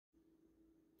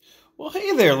Well,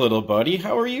 hey there, little buddy.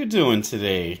 How are you doing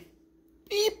today?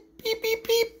 Beep, beep, beep,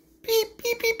 beep, beep,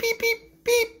 beep, beep, beep, beep,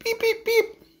 beep, beep, beep, beep.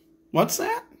 What's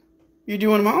that? You're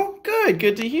doing them all?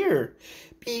 Good to hear.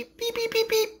 Beep, beep, beep, beep,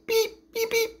 beep, beep, beep,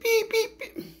 beep, beep, beep,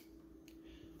 beep.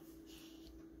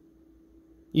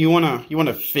 You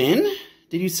wanna fin?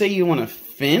 Did you say you want to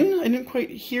fin? I didn't quite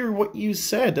hear what you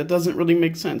said. That doesn't really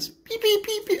make sense. Beep, beep,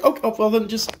 beep, beep. Oh, well then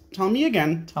just tell me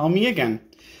again. Tell me again.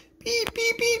 Beep,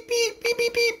 beep, beep, beep, beep,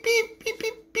 beep, beep, beep, beep,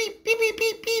 beep, beep, beep,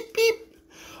 beep, beep, beep.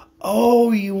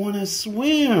 Oh, you want to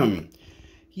swim.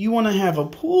 You want to have a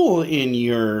pool in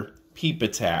your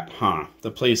Peepatat, huh?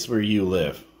 The place where you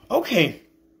live. Okay.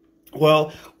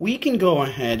 Well, we can go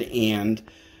ahead and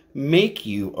make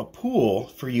you a pool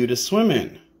for you to swim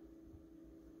in.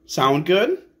 Sound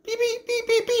good? Beep, beep, beep,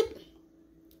 beep, beep.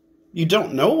 You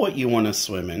don't know what you want to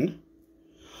swim in.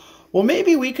 Well,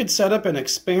 maybe we could set up an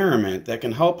experiment that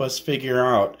can help us figure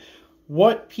out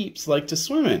what Peeps like to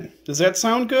swim in. Does that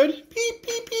sound good? Beep,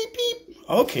 beep, beep, beep.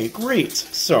 Okay, great.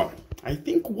 So, I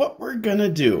think what we're gonna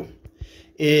do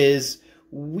is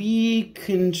we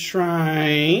can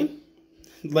try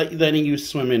letting you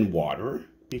swim in water,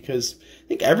 because I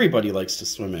think everybody likes to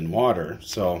swim in water.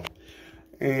 So,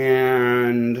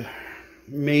 and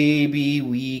maybe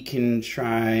we can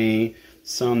try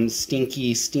some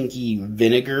stinky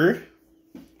vinegar.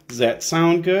 Does that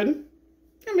sound good?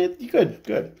 I mean,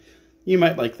 good. You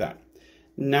might like that.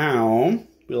 Now,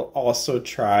 we'll also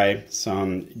try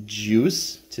some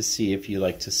juice to see if you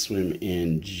like to swim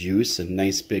in juice, a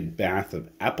nice big bath of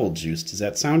apple juice. Does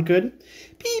that sound good?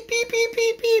 Beep, beep, beep,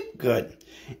 beep, beep. Good.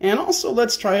 And also,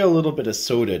 let's try a little bit of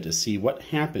soda to see what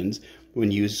happens when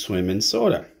you swim in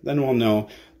soda. Then we'll know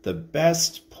the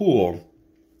best pool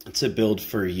to build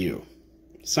for you.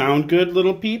 Sound good,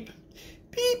 little Peep?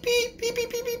 Beep, beep, beep,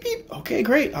 beep, beep, beep, beep. Okay,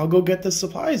 great. I'll go get the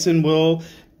supplies and we'll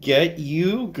get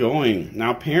you going.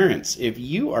 Now, parents, if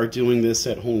you are doing this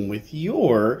at home with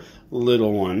your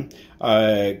little one,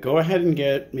 go ahead and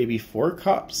get maybe 4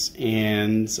 cups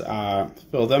and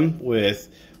fill them with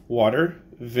water,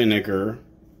 vinegar,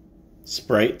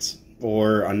 Sprite,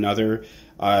 or another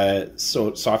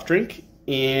soft drink,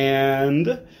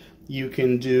 and you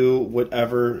can do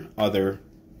whatever other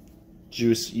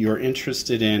juice you're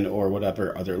interested in or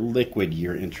whatever other liquid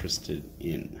you're interested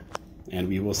in. And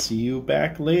we will see you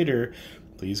back later.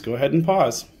 Please go ahead and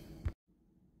pause.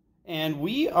 And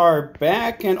we are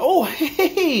back, and oh,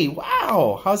 hey,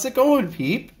 wow, how's it going,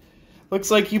 Peep?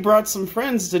 Looks like you brought some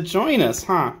friends to join us,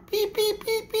 huh? Beep, beep,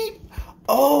 beep, beep.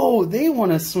 Oh, they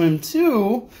want to swim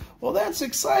too? Well, that's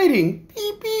exciting.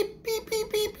 Beep, beep, beep,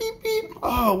 beep, beep, beep, beep.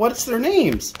 Oh, what's their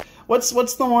names? What's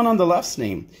the one on the left's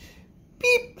name?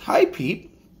 Beep. Hi,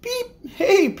 Peep. Beep.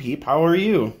 Hey, Peep. How are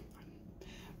you?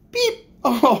 Beep.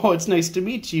 Oh, it's nice to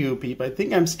meet you, Peep. I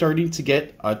think I'm starting to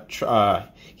get a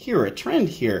trend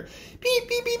here. Beep,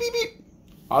 beep, beep, beep, beep.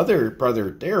 Other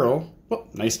brother Daryl. Well,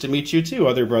 nice to meet you too,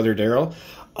 other brother Daryl.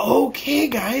 Okay,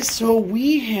 guys, so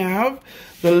we have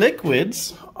the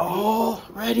liquids all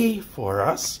ready for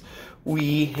us.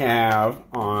 We have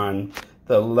on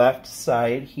the left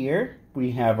side here,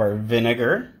 we have our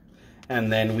vinegar.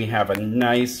 And then we have a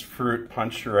nice fruit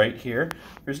punch right here.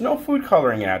 There's no food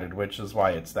coloring added, which is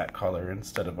why it's that color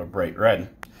instead of a bright red.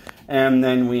 And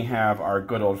then we have our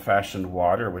good old-fashioned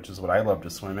water, which is what I love to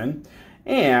swim in.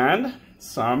 And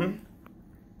some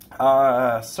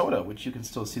soda, which you can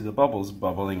still see the bubbles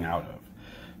bubbling out of.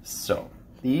 So,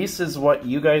 this is what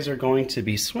you guys are going to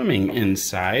be swimming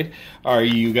inside. Are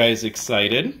you guys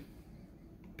excited?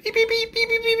 Beep, beep, beep, beep,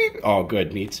 beep, beep, beep. Oh,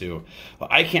 good, me too. Well,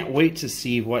 I can't wait to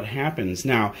see what happens.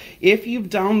 Now, if you've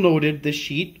downloaded the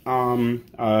sheet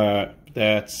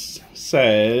that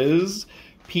says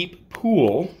Peep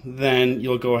Pool, then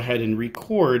you'll go ahead and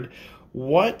record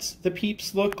what the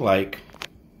Peeps look like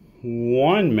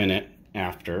 1 minute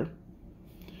after,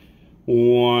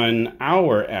 1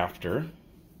 hour after,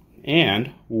 and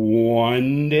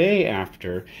 1 day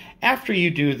after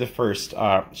you do the first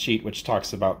sheet, which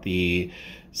talks about the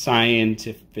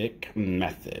scientific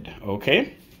method.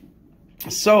 Okay,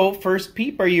 so first,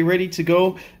 Peep, are you ready to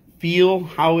go feel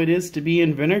how it is to be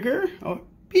in vinegar? Oh,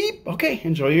 Peep, okay,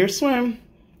 enjoy your swim.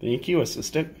 Thank you,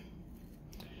 assistant.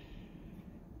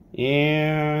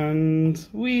 And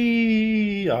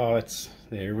there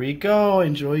we go,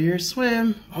 enjoy your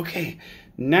swim. Okay,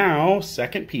 now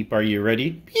second Peep, are you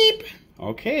ready? Peep.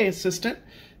 Okay, assistant.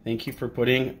 Thank you for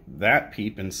putting that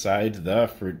Peep inside the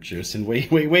fruit juice. And wait,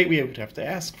 we have to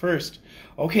ask first.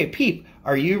 Okay, Peep,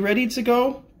 are you ready to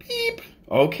go? Peep.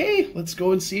 Okay, let's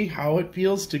go and see how it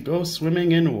feels to go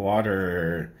swimming in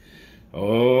water.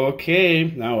 Okay,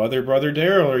 now other brother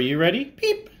Daryl, are you ready?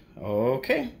 Peep.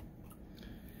 Okay.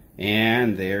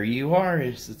 And there you are.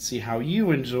 Let's see how you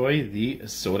enjoy the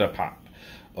soda pop.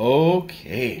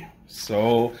 Okay,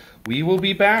 so we will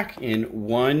be back in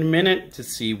 1 minute to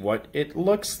see what it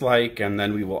looks like, and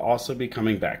then we will also be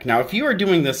coming back. Now, if you are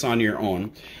doing this on your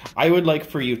own, I would like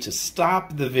for you to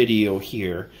stop the video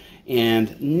here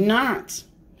and not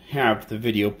have the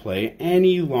video play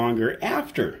any longer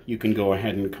after. You can go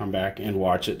ahead and come back and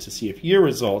watch it to see if your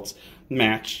results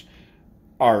match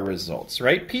our results.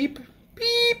 Right, Peep?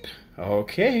 Peep!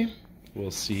 Okay,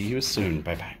 we'll see you soon.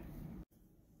 Bye-bye.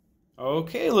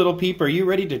 Okay, little Peep, are you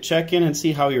ready to check in and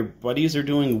see how your buddies are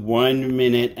doing 1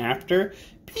 minute after?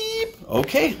 Peep!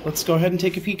 Okay, let's go ahead and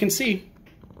take a peek and see.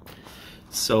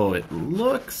 So it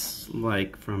looks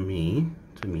like to me,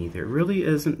 there really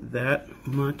isn't that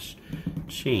much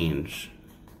change.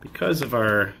 Because of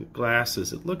our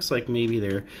glasses, it looks like maybe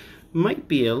there might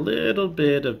be a little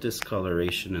bit of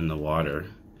discoloration in the water.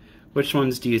 Which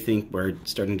ones do you think were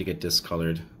starting to get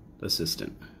discolored,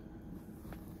 assistant?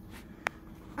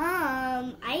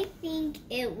 I think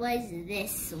it was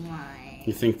this one.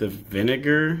 You think the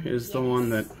vinegar is the one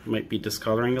that might be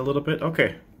discoloring a little bit?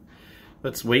 Okay,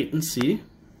 let's wait and see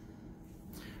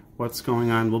what's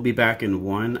going on. We'll be back in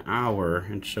 1 hour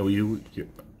and show you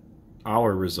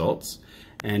our results.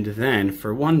 And then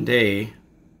for 1 day,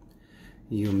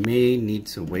 you may need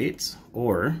to wait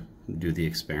or do the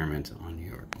experiment on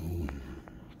your own.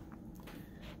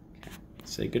 Okay.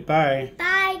 Say goodbye.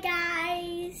 Bye,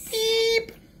 guys.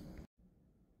 Beep.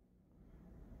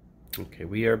 Okay,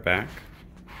 we are back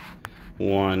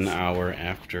 1 hour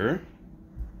after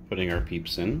putting our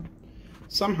Peeps in.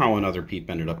 Somehow another Peep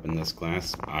ended up in this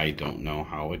glass. I don't know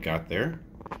how it got there.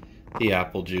 The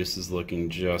apple juice is looking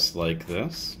just like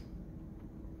this.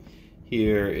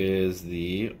 Here is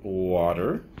the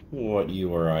water, what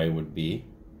you or I would be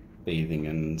bathing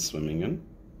in and swimming in.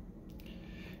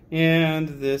 And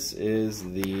this is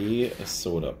the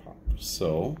soda pop.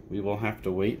 So we will have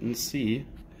to wait and see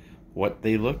what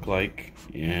they look like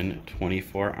in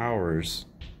 24 hours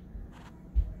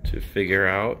to figure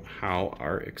out how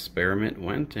our experiment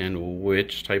went and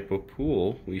which type of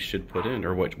pool we should put in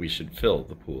or what we should fill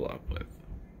the pool up with.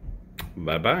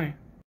 Bye-bye.